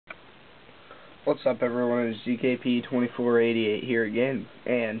What's up, everyone? It's GKP2488 here again,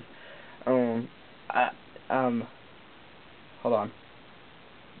 and I hold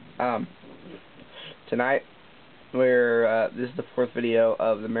on. Tonight this is the fourth video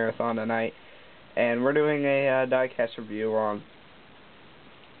of the marathon tonight, and we're doing a diecast review on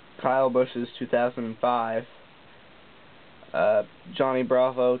Kurt Busch's 2005 Johnny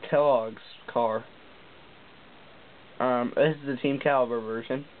Bravo Kellogg's car. This is the Team Caliber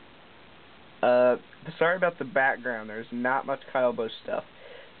version. Sorry about the background. There's not much Kurt Busch stuff.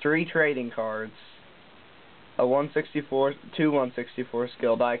 3 trading cards, a 164, two 164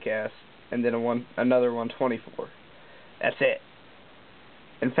 scale diecast, and then another 124. That's it.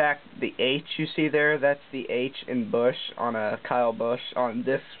 In fact, the H you see there, that's the H in Busch on a Kurt Busch on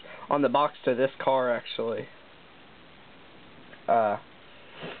the box to this car actually. That's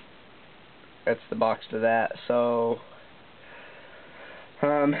the box to that. So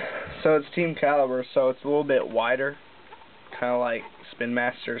it's Team Caliber, so it's a little bit wider, kind of like Spin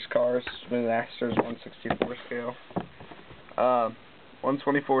Master's cars. Spin Master's 164 scale,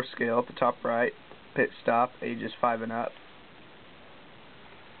 124 scale at the top right. Pit stop, ages 5 and up.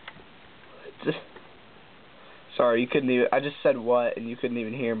 Sorry, you couldn't even. I just said what, and you couldn't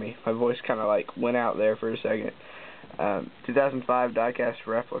even hear me. My voice kind of like went out there for a second. 2005 diecast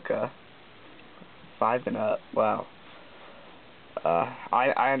replica, 5 and up. Wow.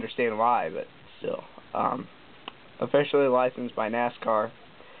 I understand why, but still. Officially licensed by NASCAR,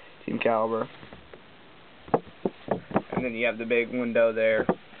 Team Caliber. And then you have the big window there.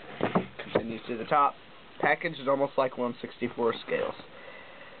 Continues to the top. Package is almost like 164 scales.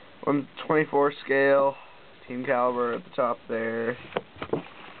 124 scale, Team Caliber at the top there.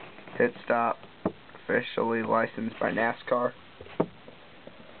 Pit stop, officially licensed by NASCAR.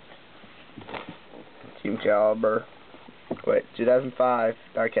 Team Caliber. 2005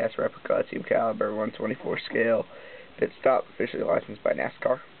 diecast replica, Team Caliber, 124 scale, pit stop, officially licensed by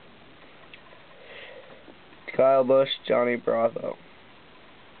NASCAR. Kurt Busch, Johnny Bravo.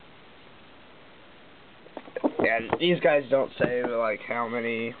 Yeah, these guys don't say like how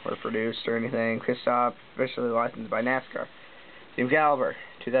many were produced or anything. Pit stop, officially licensed by NASCAR. Team Caliber,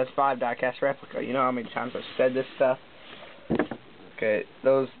 2005 diecast replica. You know how many times I've said this stuff? Okay,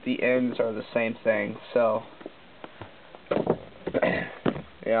 the ends are the same thing, so.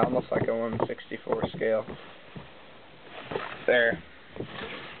 Yeah, almost like a 164 scale. There.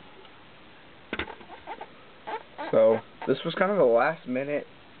 So, this was kind of a last minute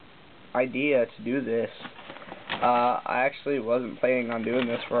idea to do this. I actually wasn't planning on doing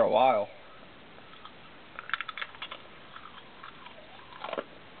this for a while.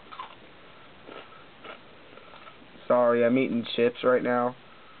 Sorry, I'm eating chips right now.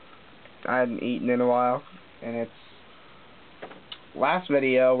 I hadn't eaten in a while, and it's last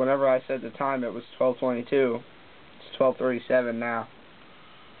video, whenever I said the time, it was 12:22. It's 12:37 now.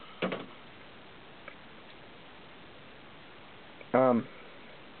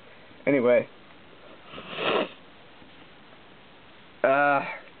 Anyway.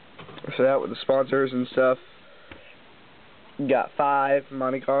 So that with the sponsors and stuff. You got 5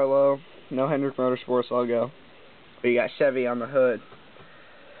 Monte Carlo, no Hendrick Motorsports logo. But you got Chevy on the hood.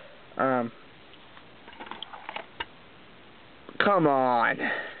 Come on.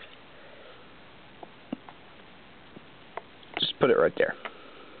 Just put it right there.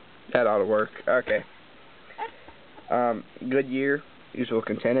 That ought to work. Okay. Goodyear, usual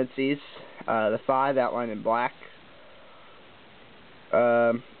contingencies. The 5 outlined in black.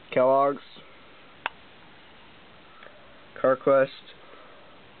 Kellogg's. CarQuest.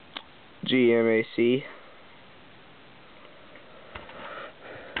 GMAC.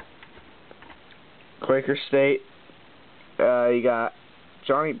 Quaker State. You got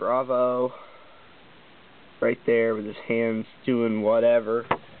Johnny Bravo right there with his hands doing whatever.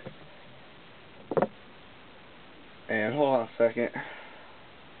 And hold on a second.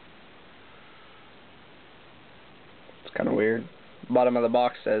 It's kind of weird. Bottom of the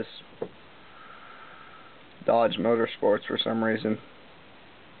box says Dodge Motorsports for some reason.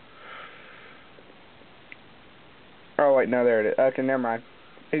 Oh wait, no, there it is. Okay, never mind.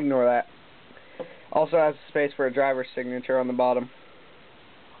 Ignore that. Also has space for a driver's signature on the bottom.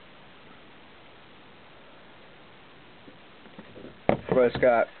 But it's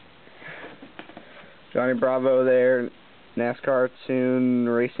got Johnny Bravo there, NASCAR Soon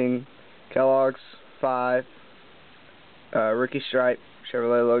Racing, Kellogg's 5, Ricky Stripe,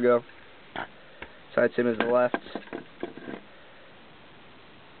 Chevrolet logo. Side sim is the left.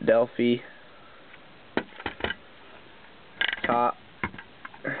 Delphi. Top.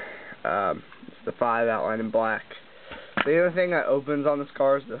 It's the 5 outlined in black. The other thing that opens on this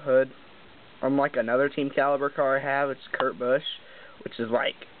car is the hood. unlike another Team Caliber car I have, it's Kurt Busch, which is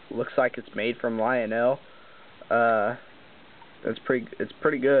like, looks like it's made from Lionel. It's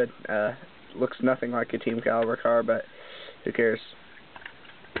pretty good. Looks nothing like a Team Caliber car, but who cares?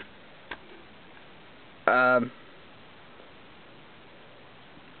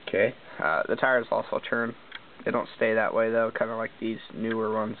 Okay, the tires also turn. They don't stay that way though, kind of like these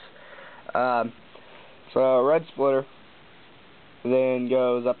newer ones. So red splitter, then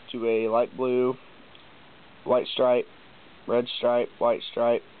goes up to a light blue, white stripe, red stripe, white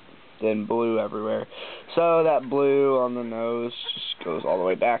stripe, then blue everywhere. So that blue on the nose just goes all the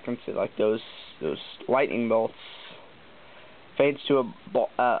way back into like those lightning bolts. Fades to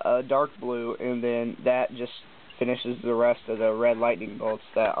a dark blue, and then that just finishes the rest of the red lightning bolts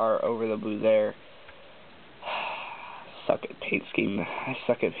that are over the blue there. Suck at paint scheme. I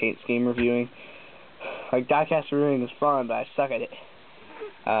suck at paint scheme reviewing. Like, diecast reviewing is fun, but I suck at it.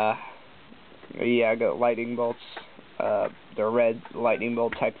 Yeah, I got lightning bolts. The red lightning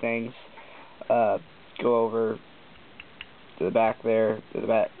bolt type things. Go over to the back there, to the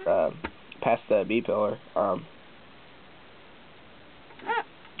back, past the B pillar.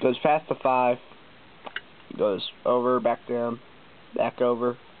 Goes past the 5. Goes over, back down, back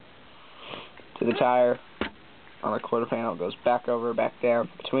over to the tire on the quarter panel. Goes back over, back down.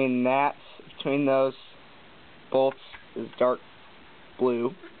 Between those bolts is dark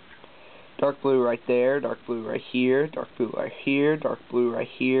blue. Dark blue right there, dark blue right here, dark blue right here, dark blue right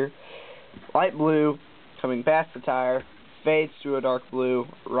here. Light blue coming past the tire, fades to a dark blue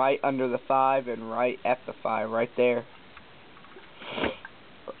right under the 5 and right at the 5 right there.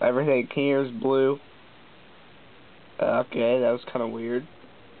 Everything here is blue. Okay, that was kind of weird.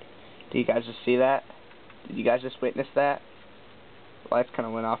 Did you guys just see that? Did you guys just witness that? Lights kind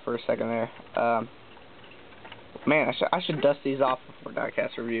of went off for a second there. Man, I should dust these off before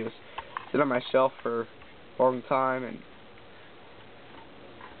diecast reviews. Sit on my shelf for a long time, and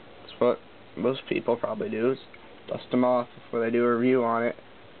that's what most people probably do, is dust them off before they do a review on it.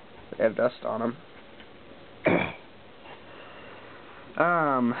 They have dust on them.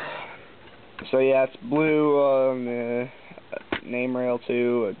 So yeah, it's blue on the name rail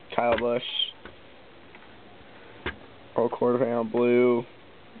too, Kyle Busch. Whole quarter panel blue.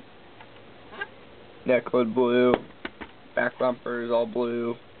 Neck lid blue. Back bumper is all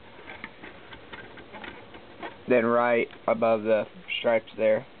blue. Then right above the stripes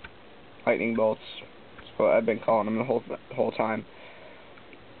there, lightning bolts. That's what I've been calling them the whole time.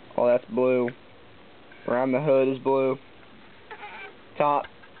 All that's blue. Around the hood is blue. Top,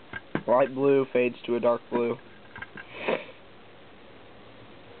 light blue, fades to a dark blue.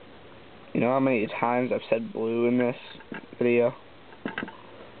 You know how many times I've said blue in this video?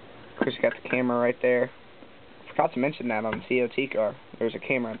 Of course, you got the camera right there. I forgot to mention that on the COT car. There's a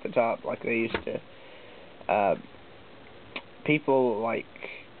camera at the top like they used to. People, like,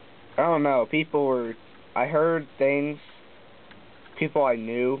 I don't know, I heard things, people I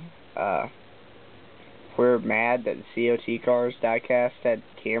knew, were mad that the COT cars, diecast, had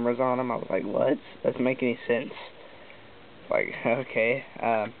cameras on them. I was like, what? That doesn't make any sense. Like, okay.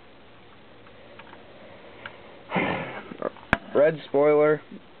 Red spoiler,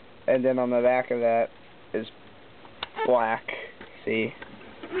 and then on the back of that is black. See?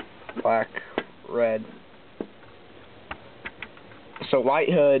 Black, red. So white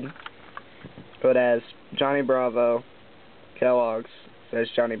hood, but as Johnny Bravo, Kellogg's, says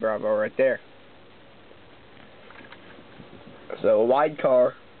Johnny Bravo right there. So a wide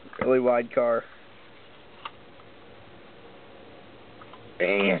car, really wide car.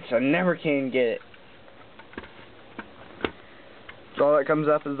 Dang, I never can get it. So all that comes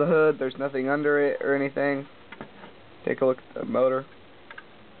up is the hood. There's nothing under it or anything. Take a look at the motor.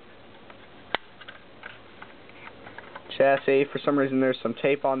 Chassis, for some reason there's some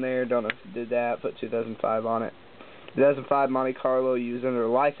tape on there. Don't know if it did that. Put 2005 on it. 2005 Monte Carlo used under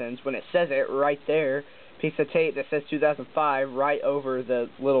license. When it says it right there, piece of tape that says 2005 right over the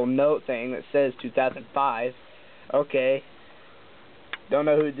little note thing that says 2005. Okay. Don't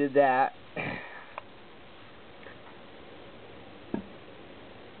know who did that.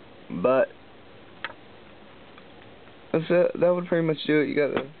 But that's it. That would pretty much do it. You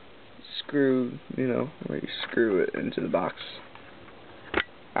got the screw, you know, where you screw it into the box.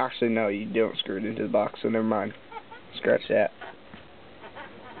 Actually, no, you don't screw it into the box, so never mind. Scratch that.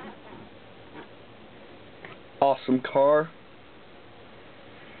 Awesome car.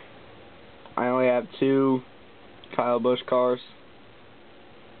 I only have 2 Kyle Busch cars.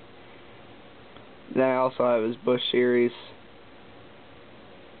 Then I also have his Busch Series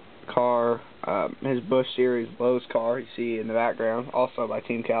car, his Busch Series Lowe's car you see in the background, also by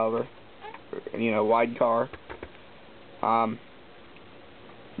Team Caliber. you know, wide car.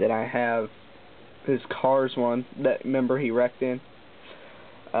 Then I have his Cars one that, remember, he wrecked in.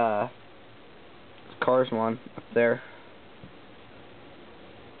 Cars one up there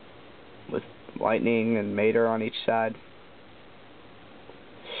with Lightning and Mater on each side.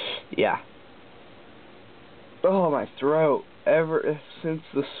 Yeah. Oh, my throat. Ever since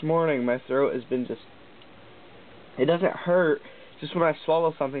this morning, my throat has been just... It doesn't hurt. Just when I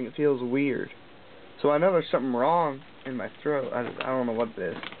swallow something, it feels weird. So I know there's something wrong in my throat. I don't know what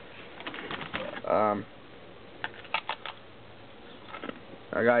it is.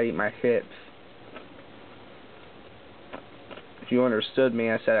 I gotta eat my chips. If you understood me,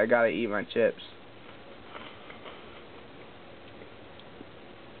 I said I gotta eat my chips.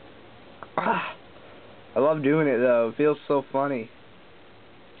 Ah, I love doing it though. It feels so funny.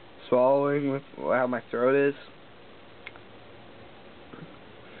 Swallowing with how my throat is.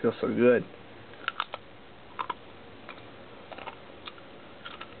 Feels so good.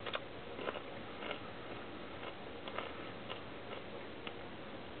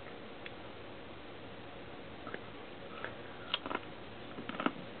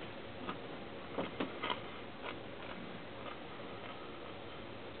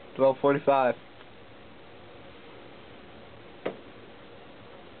 $12:45.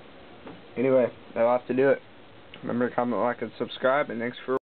 Anyway, that'll have to do it. Remember to comment, like, and subscribe, and thanks for